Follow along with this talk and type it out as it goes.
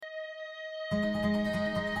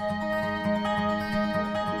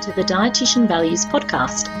To the Dietitian Values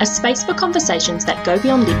podcast, a space for conversations that go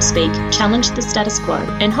beyond lip speak, challenge the status quo,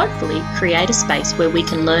 and hopefully create a space where we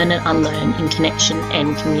can learn and unlearn in connection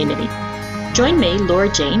and community. Join me,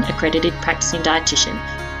 Laura Jean, accredited practicing dietitian,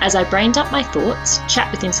 as I brain dump my thoughts,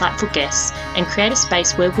 chat with insightful guests, and create a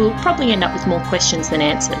space where we'll probably end up with more questions than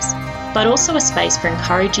answers, but also a space for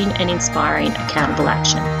encouraging and inspiring accountable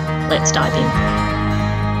action. Let's dive in.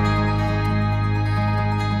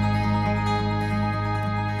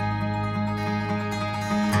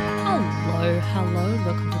 Hello, and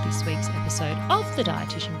welcome to this week's episode of the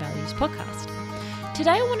Dietitian Values podcast.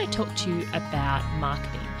 Today I want to talk to you about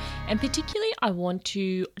marketing, and particularly I want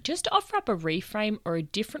to just offer up a reframe or a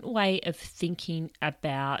different way of thinking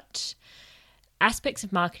about aspects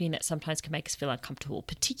of marketing that sometimes can make us feel uncomfortable,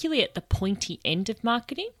 particularly at the pointy end of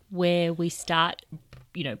marketing where we start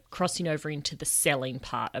crossing over into the selling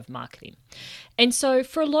part of marketing. And so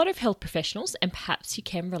for a lot of health professionals, and perhaps you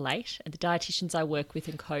can relate, and the dietitians I work with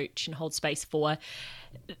and coach and hold space for,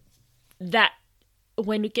 that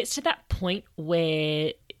when it gets to that point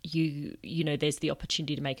where there's the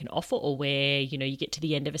opportunity to make an offer, or where, you get to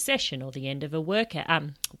the end of a session or the end of a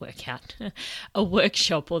a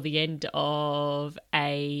workshop, or the end of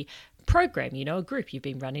a program, a group. You've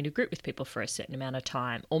been running a group with people for a certain amount of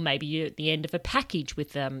time, or maybe you're at the end of a package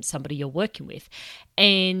with somebody you're working with.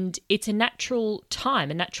 And it's a natural time,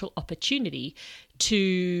 a natural opportunity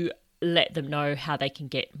to let them know how they can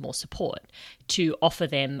get more support, to offer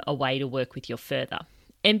them a way to work with you further.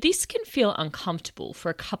 And this can feel uncomfortable for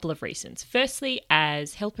a couple of reasons. Firstly,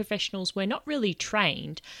 as health professionals, we're not really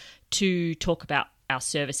trained to talk about our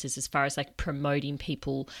services as far as like promoting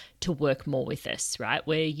people to work more with us, right?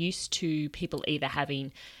 We're used to people either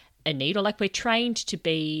having a need, or like we're trained to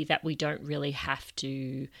be that we don't really have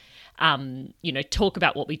to, talk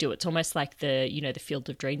about what we do. It's almost like the field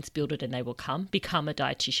of dreams, build it and they will come, become a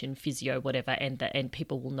dietitian, physio, whatever, and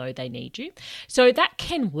people will know they need you. So that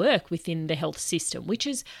can work within the health system, which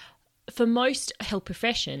is for most health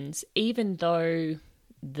professions, even though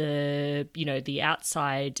the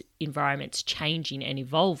outside environment's changing and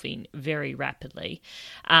evolving very rapidly,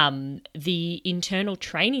 the internal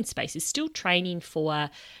training space is still training for,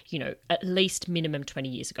 at least minimum 20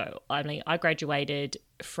 years ago. I mean, I graduated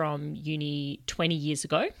from uni 20 years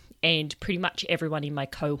ago, and pretty much everyone in my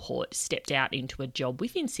cohort stepped out into a job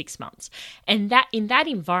within 6 months. And that in that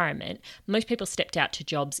environment, most people stepped out to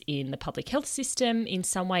jobs in the public health system in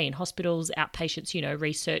some way, in hospitals, outpatients,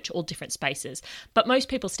 research, all different spaces. But most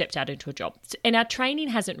people stepped out into a job. And our training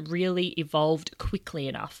hasn't really evolved quickly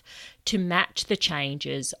enough to match the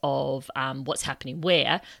changes of what's happening,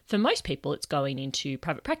 where for most people it's going into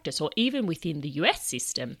private practice, or even within the US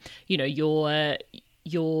system,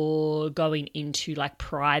 you're going into like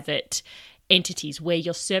private entities where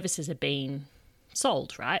your services are being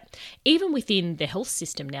sold, right? Even within the health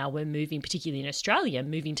system now, we're moving, particularly in Australia,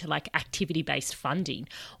 moving to like activity-based funding,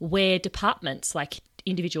 where departments like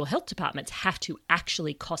individual health departments have to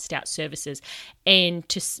actually cost out services and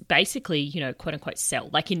to basically, quote unquote, sell,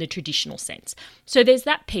 like in the traditional sense. So there's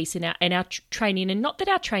that piece in our training, and not that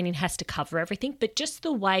our training has to cover everything, but just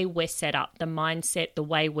the way we're set up, the mindset, the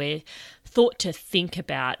way we're thought to think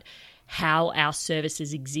about how our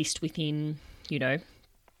services exist within,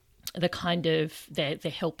 the kind of the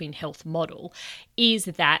helping health model, is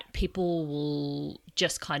that people will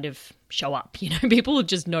just kind of show up. People will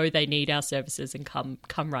just know they need our services and come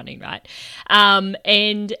running, right?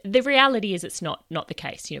 And the reality is it's not the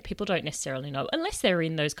case. People don't necessarily know unless they're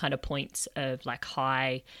in those kind of points of like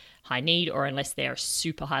high need, or unless they're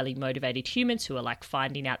super highly motivated humans who are like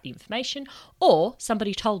finding out the information, or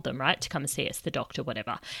somebody told them, right, to come and see us, the doctor,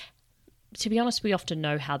 whatever. To be honest, we often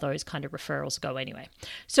know how those kind of referrals go anyway.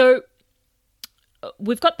 So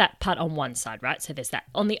we've got that part on one side, right? So there's that.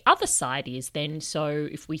 On the other side is then, so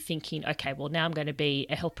if we're thinking, okay, well, now I'm going to be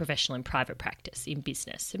a health professional in private practice, in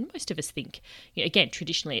business. And most of us think, again,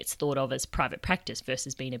 traditionally it's thought of as private practice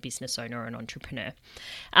versus being a business owner or an entrepreneur.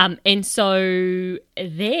 And so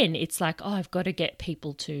then it's like, oh, I've got to get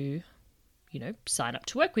people to, sign up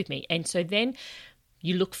to work with me. And so then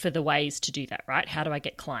you look for the ways to do that, right? How do I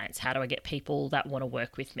get clients? How do I get people that want to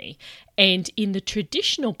work with me? And in the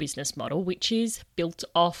traditional business model, which is built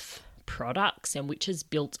off products and which is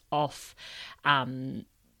built off,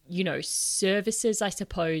 services, I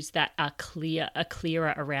suppose, that are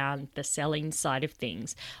clearer around the selling side of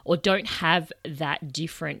things, or don't have that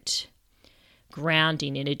different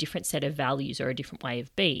grounding in a different set of values or a different way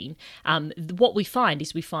of being. What we find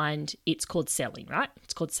is it's called selling, right?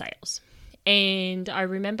 It's called sales. And I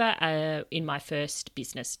remember in my first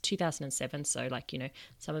business, 2007, so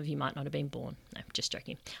some of you might not have been born. No, just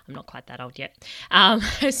joking. I'm not quite that old yet.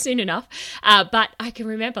 Soon enough. But I can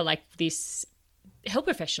remember this health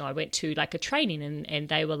professional, I went to a training and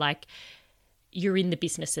they were like, you're in the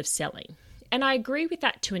business of selling. And I agree with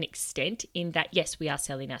that to an extent in that, yes, we are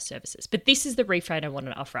selling our services. But this is the reframe I want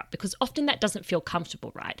to offer up, because often that doesn't feel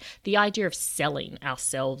comfortable, right? The idea of selling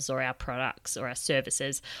ourselves or our products or our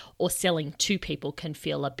services or selling to people can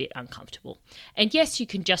feel a bit uncomfortable. And yes, you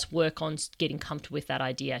can just work on getting comfortable with that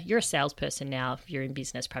idea. You're a salesperson now. If you're in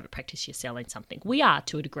business, private practice, you're selling something. We are,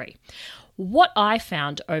 to a degree. What I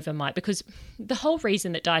found because the whole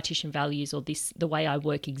reason that dietitian values or the way I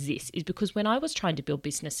work exists is because when I was trying to build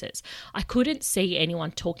businesses, I couldn't see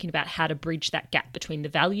anyone talking about how to bridge that gap between the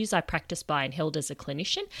values I practice by and held as a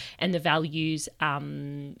clinician and the values,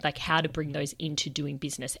 how to bring those into doing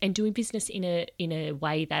business and doing business in a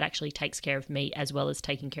way that actually takes care of me as well as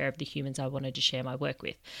taking care of the humans I wanted to share my work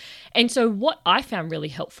with. And so what I found really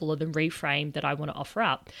helpful, or the reframe that I want to offer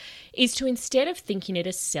up, is to, instead of thinking it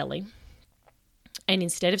as selling, and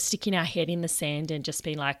instead of sticking our head in the sand and just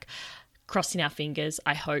being crossing our fingers,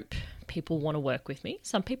 I hope people want to work with me.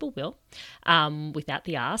 Some people will, without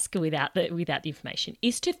the ask, without the information,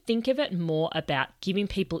 is to think of it more about giving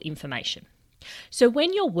people information. So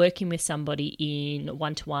when you're working with somebody in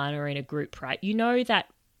one-to-one or in a group, right, you know that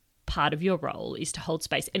part of your role is to hold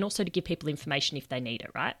space and also to give people information if they need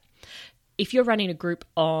it, right? If you're running a group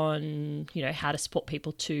on, how to support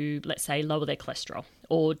people to, let's say, lower their cholesterol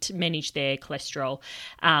or to manage their cholesterol,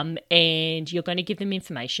 and you're going to give them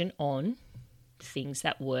information on things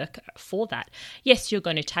that work for that. Yes, you're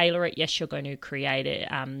going to tailor it. Yes, you're going to create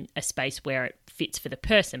a space where it fits for the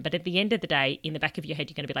person. But at the end of the day, in the back of your head,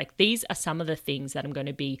 you're going to be like, these are some of the things that I'm going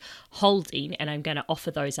to be holding, and I'm going to offer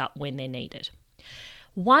those up when they're needed.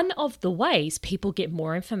 One of the ways people get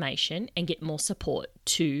more information and get more support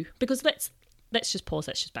because let's just pause,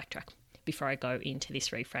 let's just backtrack before I go into this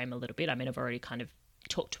reframe a little bit. I mean, I've already kind of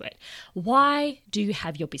talked to it. Why do you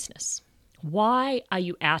have your business? Why are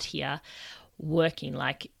you out here working,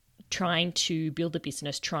 trying to build a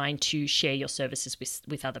business, trying to share your services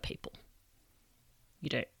with other people?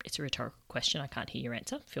 It's a rhetorical question. I can't hear your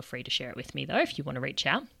answer. Feel free to share it with me, though, if you want to reach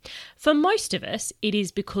out. For most of us, it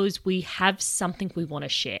is because we have something we want to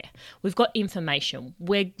share. We've got information.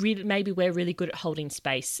 Maybe we're really good at holding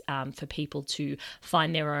space for people to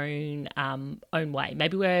find their own way.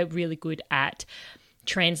 Maybe we're really good at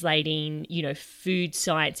translating, food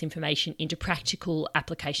science information into practical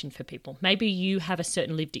application for people. Maybe you have a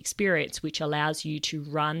certain lived experience which allows you to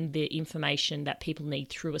run the information that people need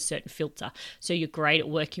through a certain filter. So you're great at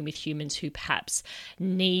working with humans who perhaps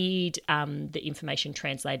need the information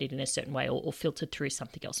translated in a certain way or filtered through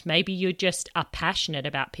something else. Maybe you just are passionate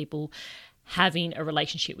about people having a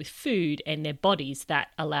relationship with food and their bodies that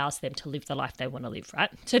allows them to live the life they want to live, right?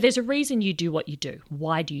 So there's a reason you do what you do.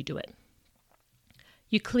 Why do you do it?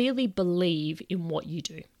 You clearly believe in what you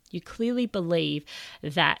do. You clearly believe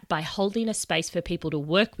that by holding a space for people to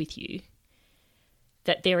work with you,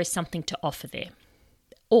 that there is something to offer there.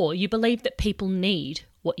 Or you believe that people need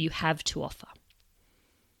what you have to offer.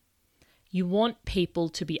 You want people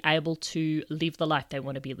to be able to live the life they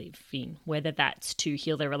want to be living, whether that's to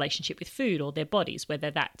heal their relationship with food or their bodies,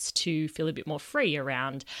 whether that's to feel a bit more free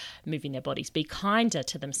around moving their bodies, be kinder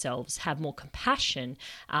to themselves, have more compassion,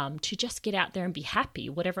 to just get out there and be happy,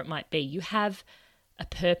 whatever it might be. You have a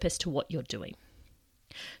purpose to what you're doing.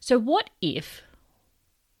 So what if,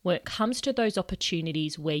 when it comes to those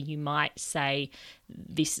opportunities where you might say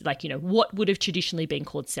this, what would have traditionally been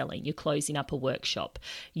called selling? You're closing up a workshop,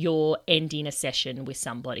 you're ending a session with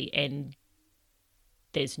somebody, and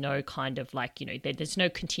there's no kind of there's no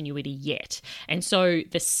continuity yet. And so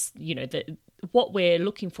this, what we're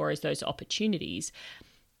looking for is those opportunities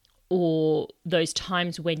or those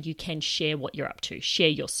times when you can share what you're up to, share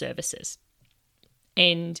your services.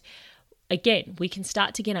 And again, we can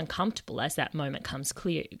start to get uncomfortable as that moment comes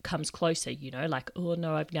closer, oh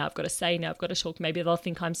no, I've got to say, now I've got to talk. Maybe they'll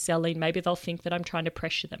think I'm selling. Maybe they'll think that I'm trying to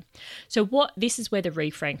pressure them. So this is where the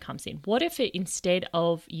reframe comes in. What if instead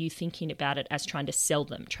of you thinking about it as trying to sell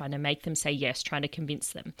them, trying to make them say yes, trying to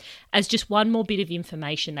convince them, as just one more bit of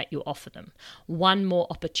information that you offer them, one more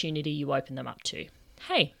opportunity you open them up to.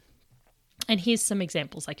 Hey, and here's some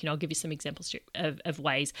examples, I'll give you some examples of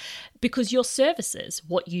ways, because your services,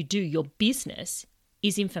 what you do, your business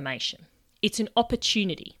is information. It's an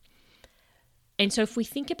opportunity. And so if we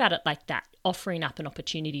think about it like that, offering up an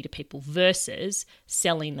opportunity to people versus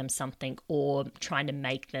selling them something or trying to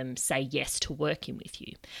make them say yes to working with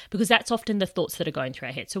you, because that's often the thoughts that are going through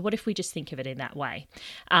our head. So what if we just think of it in that way?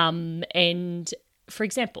 And for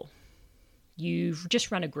example, you've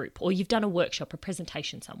just run a group or you've done a workshop, a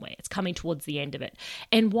presentation somewhere. It's coming towards the end of it.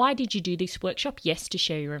 And why did you do this workshop? Yes, to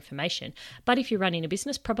share your information. But if you're running a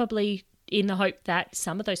business, probably in the hope that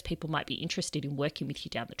some of those people might be interested in working with you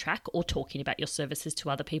down the track or talking about your services to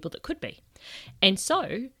other people that could be. And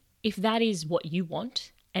so if that is what you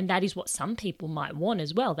want, and that is what some people might want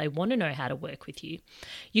as well, they want to know how to work with you,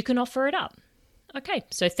 you can offer it up. Okay,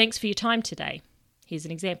 so thanks for your time today. Here's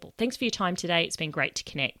an example. Thanks for your time today. It's been great to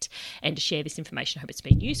connect and to share this information. I hope it's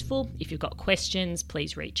been useful. If you've got questions,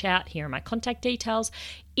 please reach out. Here are my contact details.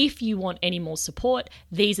 If you want any more support,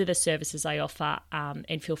 these are the services I offer,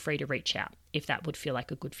 and feel free to reach out if that would feel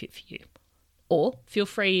like a good fit for you. Or feel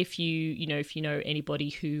free if you know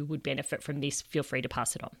anybody who would benefit from this, feel free to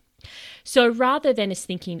pass it on. So rather than us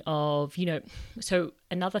thinking of, so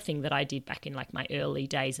another thing that I did back in like my early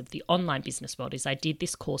days of the online business world is I did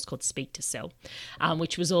this course called Speak to Sell,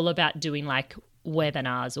 which was all about doing like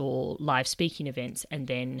webinars or live speaking events and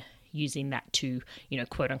then using that to,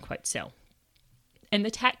 quote unquote sell. And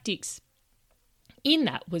the tactics in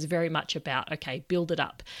that was very much about, okay, build it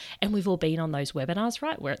up. And we've all been on those webinars,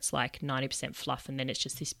 right, where it's like 90% fluff and then it's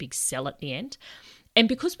just this big sell at the end. And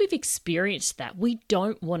because we've experienced that, we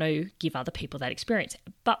don't want to give other people that experience.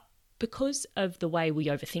 But because of the way we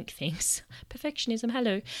overthink things, perfectionism,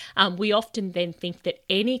 hello, we often then think that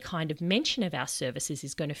any kind of mention of our services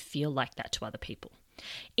is going to feel like that to other people.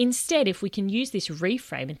 Instead, if we can use this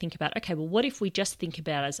reframe and think about, okay, well, what if we just think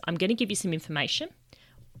about as I'm going to give you some information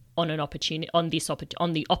on an opportunity, on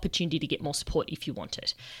the opportunity to get more support if you want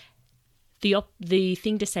it. The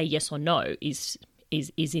thing to say yes or no is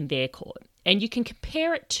in their court. And you can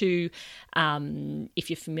compare it to, if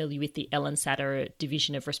you're familiar with the Ellen Satter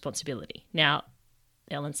division of responsibility. Now,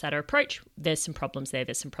 Ellen Satter approach, there's some problems there,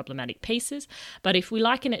 there's some problematic pieces. But if we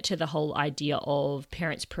liken it to the whole idea of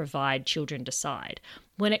parents provide, children decide,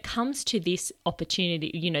 when it comes to this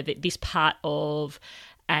opportunity, this part of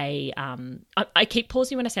I keep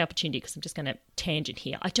pausing when I say opportunity because I'm just going to tangent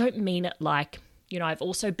here. I don't mean it like, I've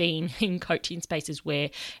also been in coaching spaces where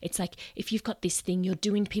it's like, if you've got this thing, you're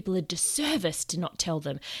doing people a disservice to not tell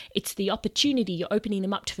them. It's the opportunity, you're opening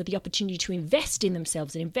them up for the opportunity to invest in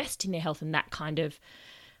themselves and invest in their health, and that kind of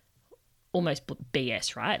almost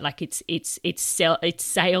BS, right? Like it's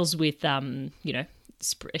sales with,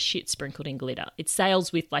 shit sprinkled in glitter. It's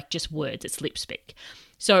sales with like just words, it's lip speak.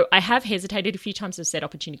 So I have hesitated a few times to set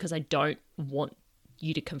opportunity because I don't want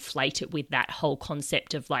you to conflate it with that whole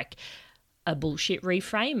concept of like a bullshit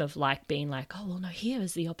reframe of like being like, oh, well, no, here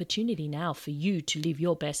is the opportunity now for you to live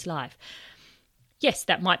your best life. Yes,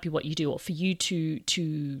 that might be what you do, or for you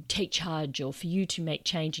to take charge, or for you to make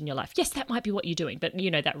change in your life. Yes, that might be what you're doing. But,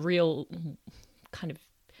 that real kind of,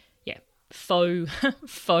 faux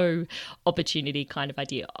opportunity kind of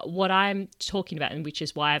idea. What I'm talking about, and which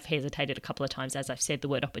is why I've hesitated a couple of times as I've said the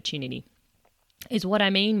word opportunity, is what I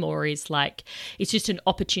mean more is like it's just an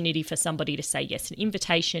opportunity for somebody to say yes, an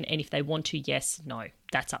invitation, and if they want to, yes, no,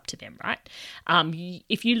 that's up to them, right?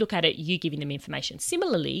 If you look at it, you giving them information.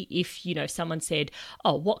 Similarly, if, someone said,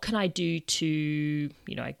 oh, what can I do to,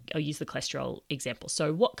 I'll use the cholesterol example.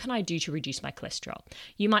 So what can I do to reduce my cholesterol?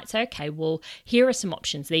 You might say, okay, well, here are some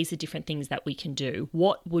options. These are different things that we can do.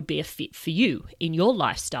 What would be a fit for you in your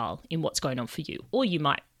lifestyle, in what's going on for you? Or you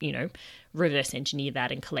might, reverse engineer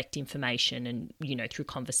that and collect information and, through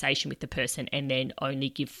conversation with the person, and then only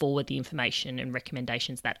give forward the information and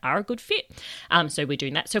recommendations that are a good fit. So we're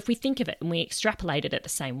doing that. So if we think of it and we extrapolate it at the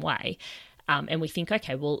same way, and we think,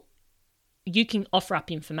 okay, well, you can offer up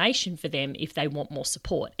information for them if they want more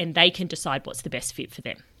support, and they can decide what's the best fit for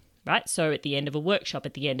them. Right? So at the end of a workshop,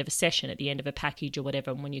 at the end of a session, at the end of a package or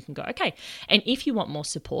whatever, when you can go, okay, and if you want more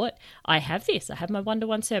support, I have this. I have my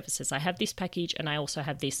one-to-one services. I have this package, and I also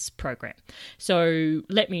have this program. So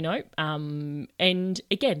let me know. And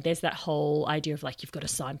again, there's that whole idea of like you've got to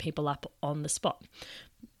sign people up on the spot.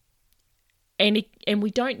 And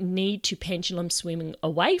we don't need to pendulum swing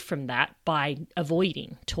away from that by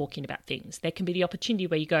avoiding talking about things. There can be the opportunity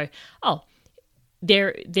where you go, oh,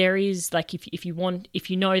 there is like if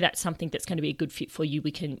you know that's something that's going to be a good fit for you,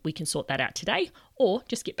 we can sort that out today, or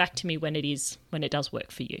just get back to me when it does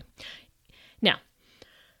work for you. Now,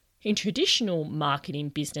 in traditional marketing,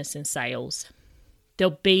 business and sales,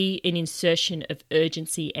 there'll be an insertion of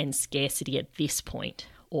urgency and scarcity at this point,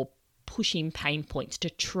 or pushing pain points to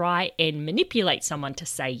try and manipulate someone to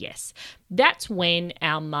say yes. That's when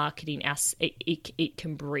our marketing,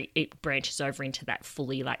 it branches over into that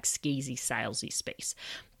fully like skeezy, salesy space.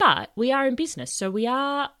 But we are in business, so we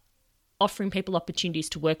are offering people opportunities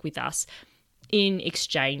to work with us in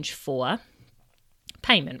exchange for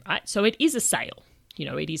payment, right? So it is a sale.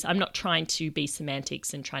 It is. I'm not trying to be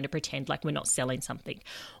semantics and trying to pretend like we're not selling something.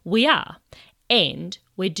 We are. And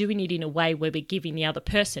we're doing it in a way where we're giving the other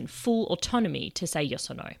person full autonomy to say yes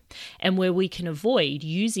or no. And where we can avoid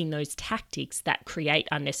using those tactics that create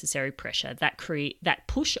unnecessary pressure, that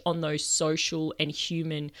push on those social and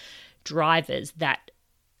human drivers that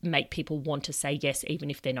make people want to say yes even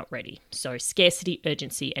if they're not ready. So scarcity,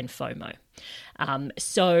 urgency, and FOMO.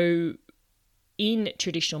 So in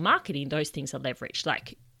traditional marketing, those things are leveraged.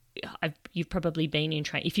 Like you've probably been in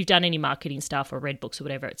training. If you've done any marketing stuff or read books or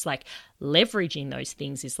whatever, it's like leveraging those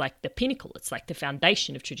things is like the pinnacle. It's like the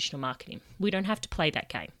foundation of traditional marketing. We don't have to play that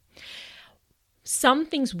game. Some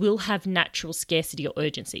things will have natural scarcity or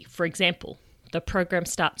urgency. For example, the program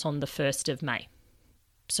starts on the 1st of May.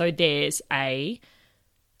 So there's it's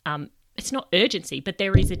not urgency, but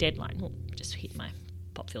there is a deadline. Oh, just hit my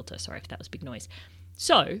pop filter. Sorry if that was big noise.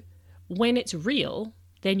 So when it's real,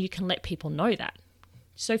 then you can let people know that.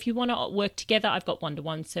 So if you want to work together, I've got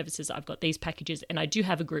one-to-one services, I've got these packages, and I do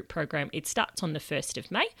have a group program. It starts on the 1st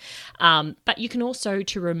of May. But you can also,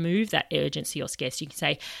 to remove that urgency or scarcity, you can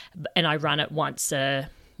say, and I run it once,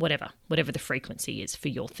 whatever the frequency is for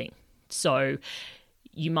your thing. So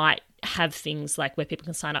you might have things like where people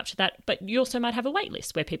can sign up to that, but you also might have a wait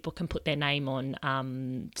list where people can put their name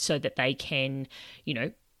on so that they can,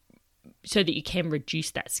 so that you can reduce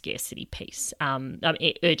that scarcity piece,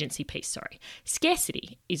 urgency piece, sorry.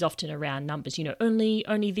 Scarcity is often around numbers,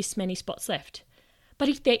 only this many spots left. But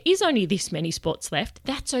if there is only this many spots left,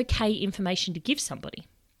 that's okay information to give somebody.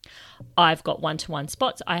 I've got one-to-one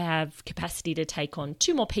spots. I have capacity to take on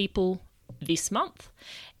 2 more people this month,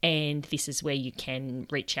 and this is where you can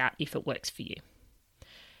reach out if it works for you.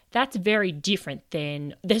 That's very different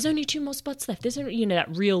than there's only 2 more spots left. There's only,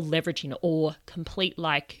 that real leveraging or complete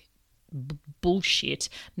bullshit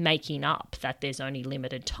making up that there's only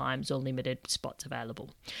limited times or limited spots available.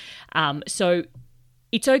 So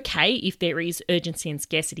it's okay if there is urgency and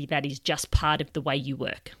scarcity that is just part of the way you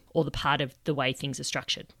work or the part of the way things are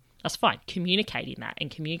structured. That's fine. Communicating that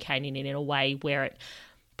and communicating it in a way where it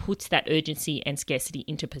puts that urgency and scarcity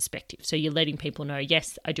into perspective. So you're letting people know,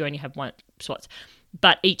 yes, I do only have 1 spot,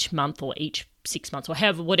 but each month or each 6 months or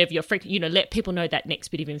however, whatever your frequency, let people know that next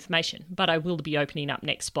bit of information. But I will be opening up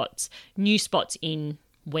next spots, new spots in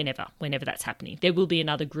whenever that's happening. There will be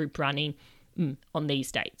another group running on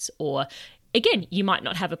these dates. Or again, you might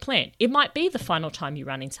not have a plan. It might be the final time you're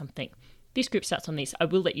running something. This group starts on this. I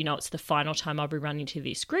will let you know it's the final time I'll be running to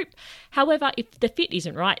this group. However, if the fit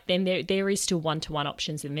isn't right, then there is still one-to-one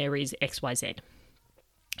options and there is XYZ.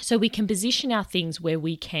 So we can position our things where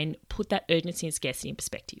we can put that urgency and scarcity in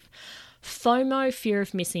perspective. FOMO, fear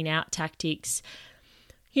of missing out tactics,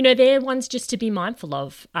 they're ones just to be mindful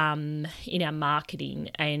of in our marketing,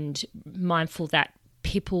 and mindful that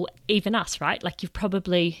people, even us, right? Like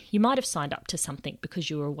you might have signed up to something because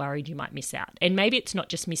you were worried you might miss out. And maybe it's not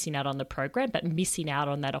just missing out on the program, but missing out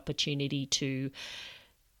on that opportunity to,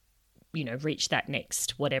 reach that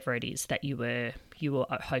next, whatever it is that you were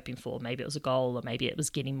hoping for. Maybe it was a goal, or maybe it was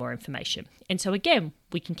getting more information. And so again,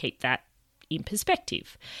 we can keep that in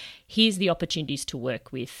perspective. Here's the opportunities to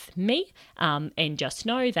work with me, and just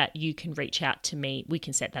know that you can reach out to me. We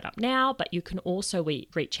can set that up now, but you can also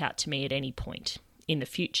reach out to me at any point in the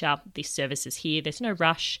future. This service is here. There's no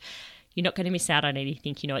rush. You're not going to miss out on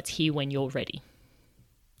anything. It's here when you're ready.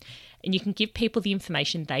 And you can give people the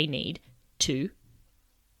information they need to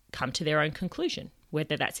come to their own conclusion,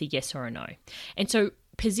 whether that's a yes or a no. And so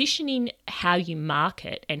positioning how you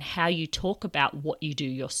market and how you talk about what you do,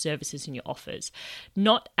 your services and your offers,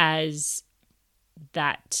 not as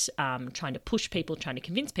that trying to push people, trying to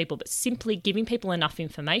convince people, but simply giving people enough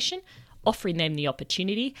information, offering them the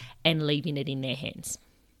opportunity and leaving it in their hands.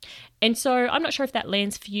 And so I'm not sure if that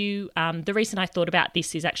lands for you. The reason I thought about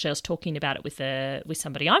this is actually I was talking about it with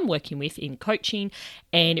somebody I'm working with in coaching,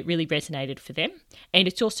 and it really resonated for them. And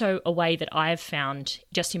it's also a way that I have found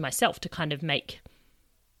just in myself to kind of make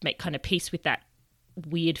kind of peace with that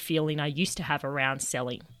weird feeling I used to have around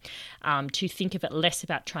selling, to think of it less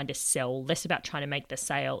about trying to sell, less about trying to make the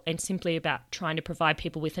sale, and simply about trying to provide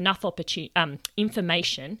people with enough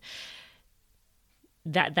information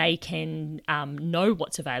that they can know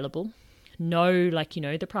what's available, know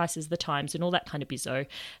the prices, the times, and all that kind of bizzo,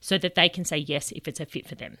 so that they can say yes if it's a fit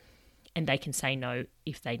for them, and they can say no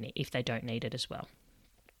if they don't need it as well.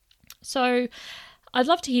 So I'd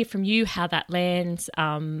love to hear from you how that lands,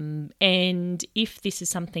 and if this is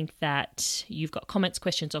something that you've got comments,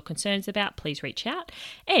 questions or concerns about, please reach out.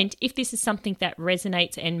 And if this is something that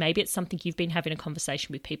resonates and maybe it's something you've been having a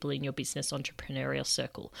conversation with people in your business entrepreneurial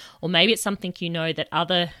circle, or maybe it's something you know that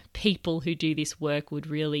other people who do this work would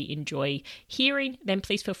really enjoy hearing, then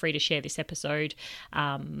please feel free to share this episode.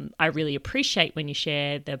 I really appreciate when you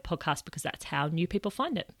share the podcast because that's how new people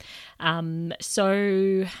find it.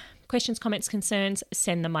 So questions, comments, concerns,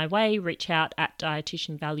 send them my way. Reach out at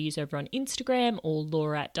Dietitian Values over on Instagram or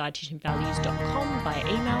laura@dietitianvalues.com via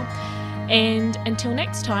email. And until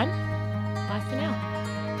next time, bye for now.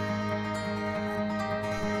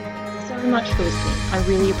 So much for listening. I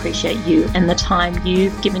really appreciate you and the time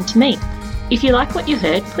you've given to me. If you like what you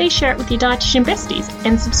heard, please share it with your dietitian besties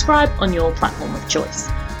and subscribe on your platform of choice.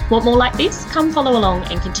 Want more like this? Come follow along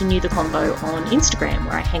and continue the convo on Instagram,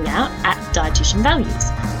 where I hang out at Dietitian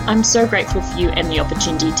Values. I'm so grateful for you and the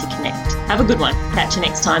opportunity to connect. Have a good one. Catch you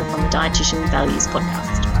next time on the Dietitian Values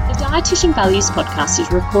podcast. The Dietitian Values podcast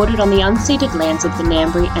is recorded on the unceded lands of the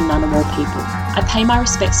Ngambri and Ngunnawal people. I pay my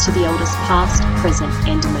respects to the elders past, present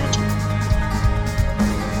and emerging.